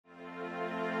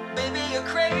Baby, you're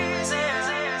crazy.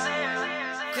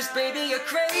 'Cause baby, you're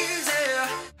crazy.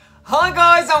 Hi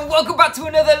guys, and welcome back to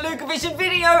another Lukeovision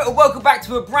video, and welcome back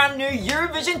to a brand new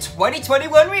Eurovision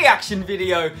 2021 reaction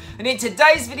video. And in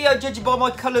today's video, judging by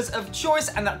my colours of choice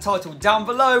and that title down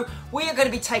below, we are going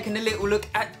to be taking a little look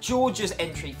at Georgia's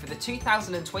entry for the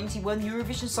 2021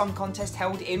 Eurovision Song Contest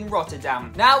held in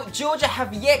Rotterdam. Now, Georgia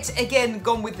have yet again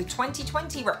gone with the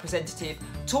 2020 representative,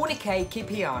 Tornike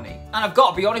Kipiani. And I've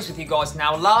got to be honest with you guys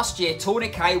now, last year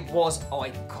Tornike was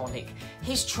iconic.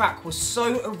 His track was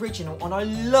so original and I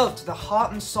loved the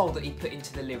heart and soul that he put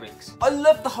into the lyrics. I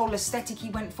loved the whole aesthetic he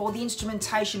went for, the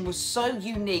instrumentation was so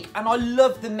unique, and I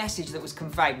loved the message that was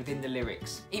conveyed within the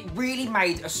lyrics. It really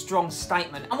made a strong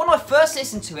statement, and when I first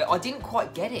listened to it I didn't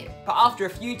quite get it. But after a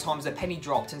few times the penny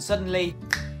dropped and suddenly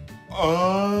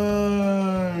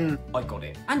I got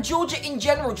it. And Georgia in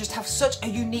general just have such a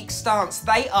unique stance.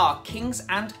 They are kings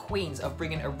and queens of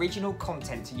bringing original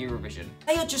content to Eurovision.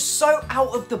 They are just so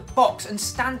out of the box and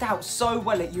stand out so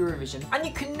well at Eurovision. And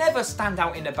you can never stand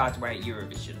out in a bad way at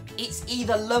Eurovision. It's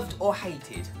either loved or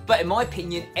hated. But in my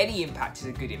opinion, any impact is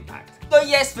a good impact. So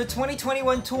yes, for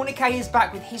 2021, Tornike is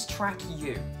back with his track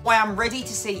You. I am ready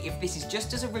to see if this is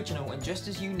just as original and just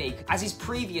as unique as his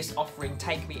previous offering,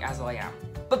 Take Me As I Am.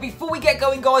 But before we get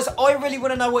going guys, I really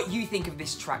want to know what you think of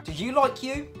this track. Do you like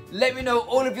You? Let me know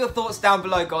all of your thoughts down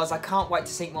below guys. I can't wait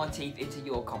to sink my teeth into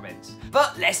your comments.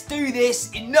 But let's do this,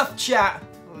 enough chat,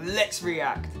 let's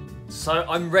react. So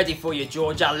I'm ready for you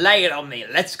Georgia, lay it on me,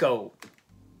 let's go.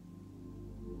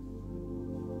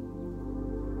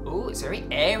 Oh, it's very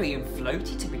airy and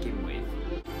floaty to begin with.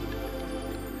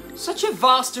 Such a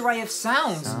vast array of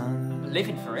sounds. I'm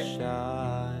living for it.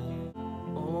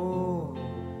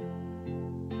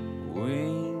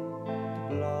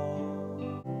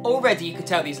 Already you could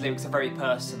tell these lyrics are very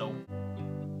personal.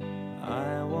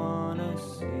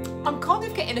 I'm kind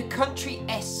of getting a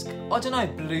country-esque, I don't know,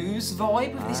 blues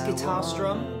vibe with this guitar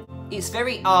strum. It's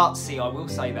very artsy, I will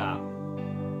say that.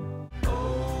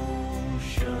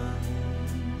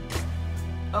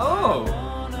 Oh,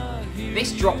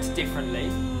 this dropped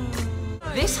differently.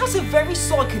 This has a very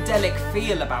psychedelic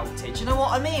feel about it, do you know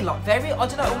what I mean? Like very, I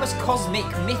don't know, almost cosmic,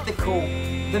 mythical.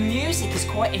 The music is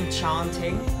quite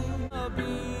enchanting.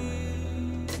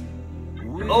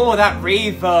 Oh, that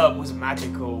reverb was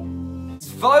magical. His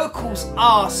vocals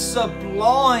are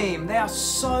sublime. They are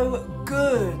so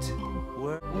good.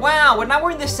 Wow, well now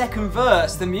we're in the second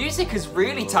verse. The music has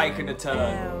really taken a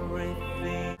turn.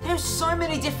 There's so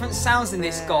many different sounds in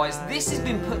this, guys. This has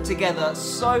been put together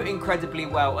so incredibly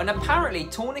well. And apparently,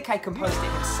 Tornike composed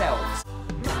it himself.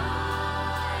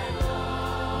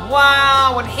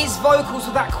 Wow, and his vocals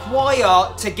with that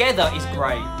choir together is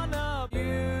great.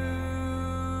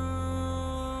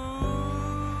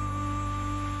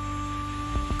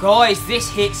 Guys, this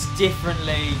hits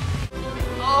differently.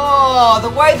 Oh, the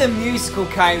way the musical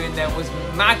came in there was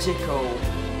magical.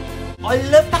 I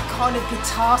love that kind of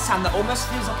guitar sound that almost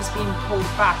feels like it's being pulled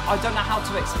back. I don't know how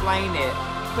to explain it,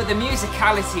 but the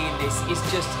musicality in this is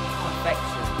just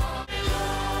perfection.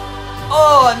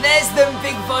 Oh, and there's them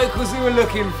big vocals we were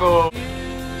looking for.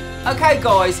 Okay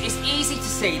guys, it's easy to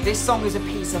see this song is a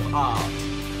piece of art,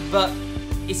 but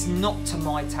it's not to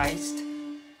my taste.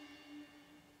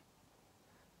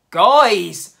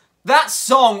 Guys, that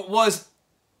song was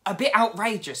a bit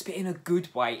outrageous, but in a good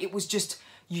way. It was just,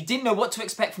 you didn't know what to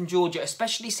expect from Georgia,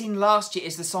 especially seen last year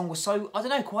as the song was so, I don't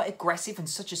know, quite aggressive and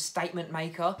such a statement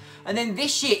maker. And then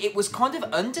this year it was kind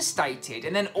of understated,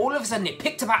 and then all of a sudden it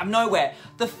picked up out of nowhere.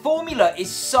 The formula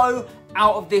is so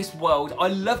out of this world. I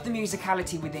love the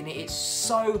musicality within it. It's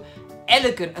so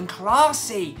elegant and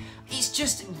classy. It's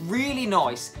just really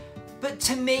nice. But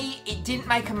to me, it didn't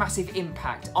make a massive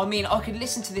impact. I mean, I could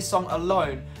listen to this song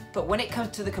alone, but when it comes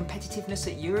to the competitiveness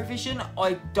at Eurovision,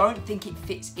 I don't think it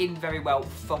fits in very well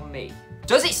for me.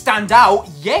 Does it stand out?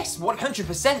 Yes,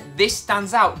 100%. This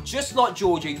stands out, just like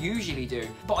Georgia usually do.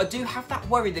 But I do have that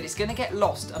worry that it's going to get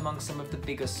lost among some of the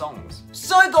bigger songs.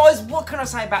 So guys, what can I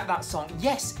say about that song?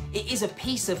 Yes, it is a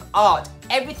piece of art.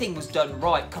 Everything was done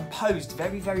right, composed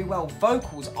very, very well.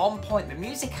 Vocals on point, the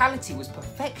musicality was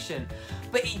perfection.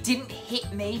 But it didn't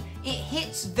hit me. It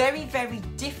hits very, very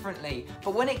differently.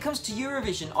 But when it comes to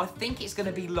Eurovision, I think it's going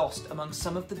to be lost among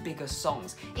some of the bigger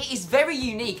songs. It is very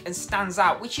unique and stands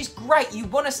out, which is great. You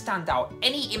want to stand out.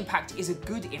 Any impact is a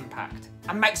good impact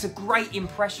and makes a great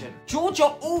impression. Georgia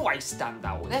always stand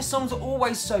out. Their songs are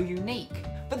always so unique.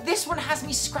 But this one has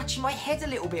me scratching my head a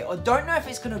little bit. I don't know if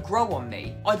it's going to grow on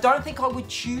me. I don't think I would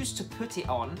choose to put it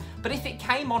on, but if it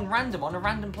came on a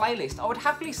random playlist, I would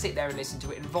happily sit there and listen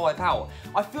to it and vibe out.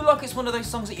 I feel like it's one of those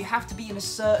songs that you have to be in a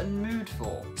certain mood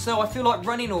for. So I feel like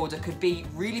running order could be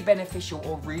really beneficial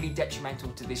or really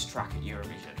detrimental to this track at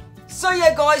Eurovision. So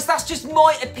yeah guys, that's just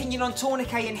my opinion on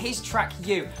Tornike and his track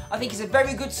You. I think it's a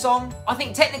very good song. I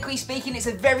think technically speaking it's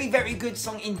a very, very good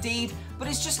song indeed, but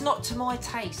it's just not to my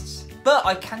tastes. But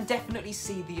I can definitely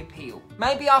see the appeal.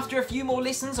 Maybe after a few more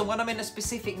listens and when I'm in a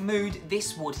specific mood,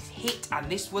 this would hit and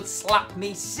this would slap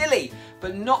me silly.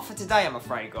 But not for today, I'm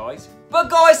afraid, guys. But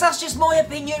guys, that's just my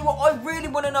opinion. What I really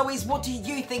want to know is, what do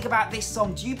you think about this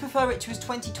song? Do you prefer it to his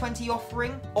 2020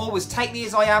 offering? Or was Take Me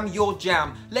As I Am your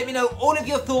jam? Let me know all of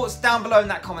your thoughts down below in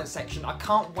that comment section. I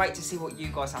can't wait to see what you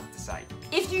guys have to say.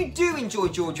 If you do enjoy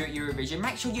Georgia at Eurovision,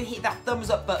 make sure you hit that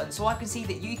thumbs up button so I can see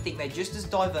that you think they're just as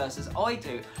diverse as I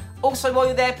do. Also, while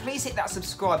you're there, please hit that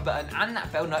subscribe button and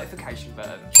that bell notification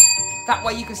button. That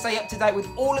way you can stay up to date with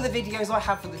all of the videos I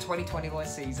have for the 2021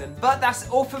 season. But that's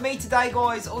all for me today,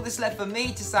 guys. All that's left for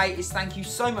me to say is thank you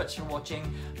so much for watching.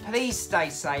 Please stay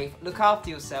safe, look after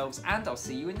yourselves, and I'll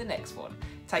see you in the next one.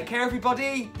 Take care,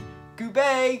 everybody.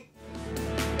 Goodbye.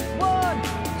 1, 2,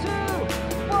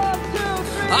 3.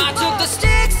 I took the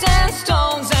sticks and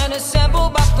stones and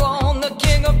assembled my throne, the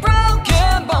king of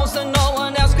broken bones that no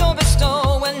one else could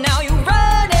bestow. And now you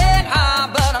run it high,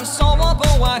 but I'm so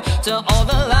overwhelmed to all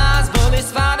the lies, but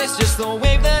it's fine, it's just the way